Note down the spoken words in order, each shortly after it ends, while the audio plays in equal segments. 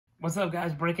What's up,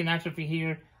 guys? Breaking Atrophy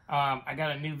here. I got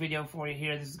a new video for you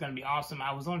here. This is going to be awesome.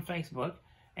 I was on Facebook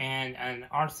and an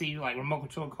RC, like remote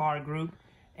control car group,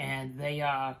 and they,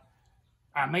 I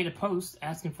made a post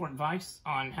asking for advice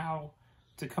on how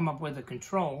to come up with a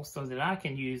control so that I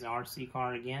can use an RC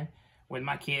car again with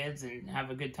my kids and have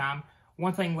a good time.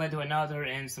 One thing led to another,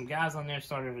 and some guys on there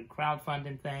started a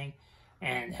crowdfunding thing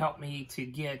and helped me to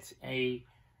get a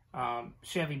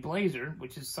Chevy Blazer,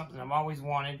 which is something I've always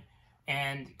wanted.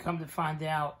 And come to find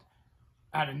out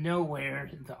of nowhere,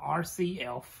 the RC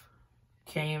elf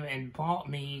came and bought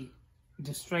me,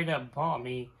 just straight up bought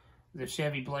me the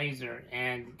Chevy Blazer.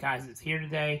 And guys, it's here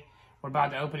today. We're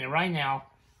about to open it right now.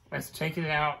 Let's check it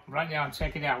out right now and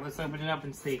check it out. Let's open it up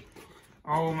and see.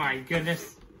 Oh my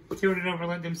goodness. Tilt it over,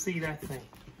 let them see that thing.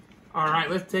 All right,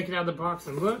 let's take it out of the box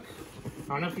and look. I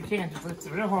don't know if you can, just lift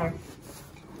it real hard.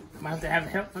 Might have to have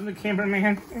help from the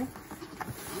cameraman.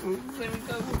 There we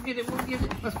go, we'll get it, we'll get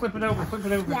it. Let's flip it over, flip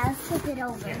it over. Yeah, let's flip it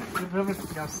over. Yeah, flip it over.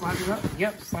 You gotta slide it up.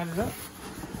 Yep, slide it up.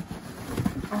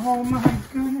 Oh my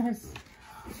goodness.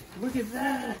 Look at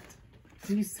that.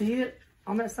 Do you see it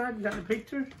on that side? You got the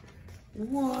picture?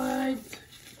 What?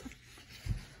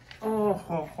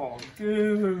 Oh,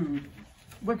 dude.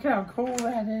 Look how cool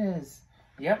that is.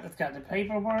 Yep, it's got the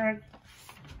paperwork.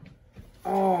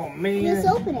 Oh, man. Let's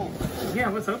open it. Yeah,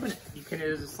 let's open it. You can,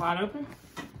 does it slide open?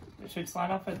 It should slide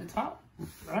off at the top,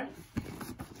 right?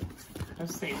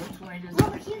 Let's see, which way does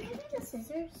Robert, can you give me the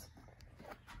scissors?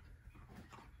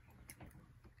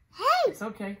 Hey! It's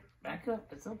okay. Back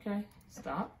up. It's okay.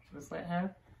 Stop. Let's let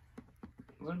have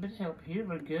a little bit of help here.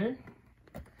 We're good.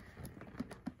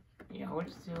 Yeah, hold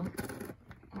it still.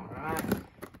 Alright.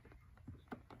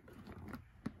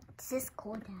 This is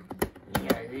cool, Daddy.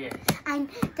 Yeah, it is. And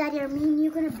Daddy, are me and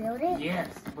you gonna build it? Yes,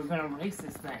 we're gonna race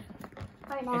this thing.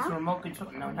 Right now? It's a remote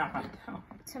control. No, not right now.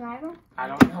 Tomorrow? I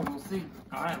don't know. We'll see.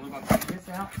 Alright, we're gonna take this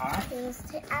out. Alright.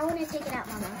 Okay, I wanna take it out,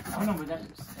 Mama. Oh no, we gotta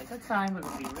just take our time. We're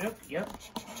gonna be real. Yep.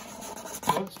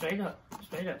 Look, straight up.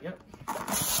 Straight up, yep.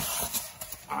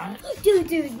 Alright.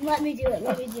 Dude, let me do it.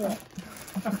 Let me do it.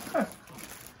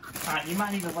 Alright, you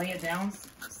might need to lay it down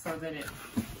so that it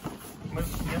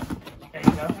looks, yep. There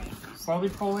you go. Slowly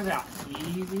pull it out.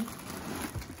 Easy.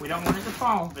 We don't want it to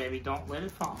fall, baby. Don't let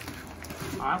it fall.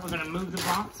 Alright, we're gonna move the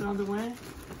box out of the way.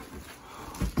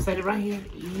 Set it right here.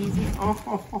 Easy. Oh,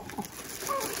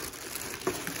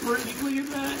 pretty. Look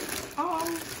at that. Oh,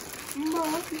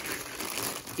 my.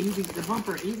 Easy, the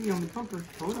bumper. Easy on the bumper.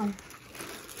 Hold on.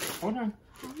 Hold on.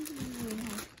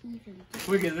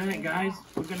 Look at that, guys.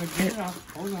 We're gonna get it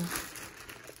off. Hold on.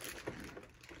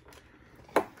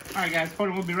 Alright, guys. Hold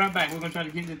on. We'll be right back. We're gonna try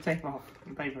to get the tape off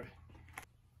the paper.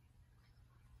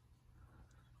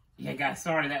 Yeah, guys,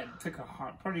 sorry, that took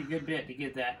a pretty good bit to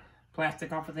get that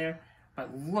plastic off of there.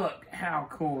 But look how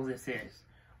cool this is.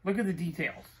 Look at the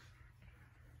details.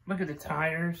 Look at the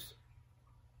tires.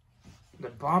 The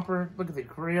bumper. Look at the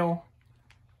grill.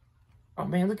 Oh,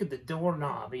 man, look at the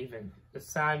doorknob even. The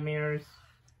side mirrors.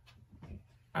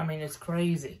 I mean, it's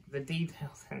crazy. The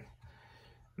details.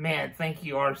 Man, thank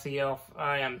you, RCF.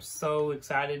 I am so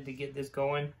excited to get this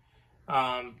going.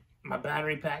 My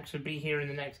battery pack should be here in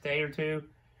the next day or two.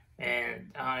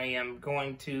 And I am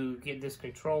going to get this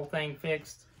control thing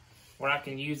fixed where I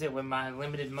can use it with my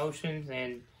limited motions.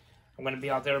 And I'm going to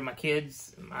be out there with my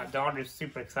kids. My daughter's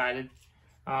super excited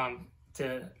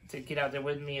to get out there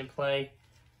with me and play.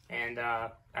 And I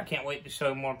can't wait to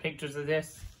show more pictures of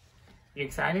this. You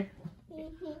excited?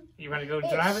 Mm-hmm. You want to go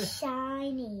drive it? It's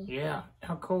shiny. Yeah.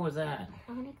 How cool is that?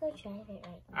 I want to go drive it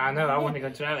right now. I know. I want to go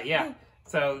drive it. Yeah.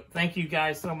 So thank you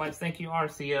guys so much. Thank you,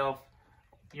 RCL.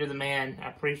 You're the man. I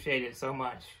appreciate it so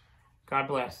much. God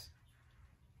bless.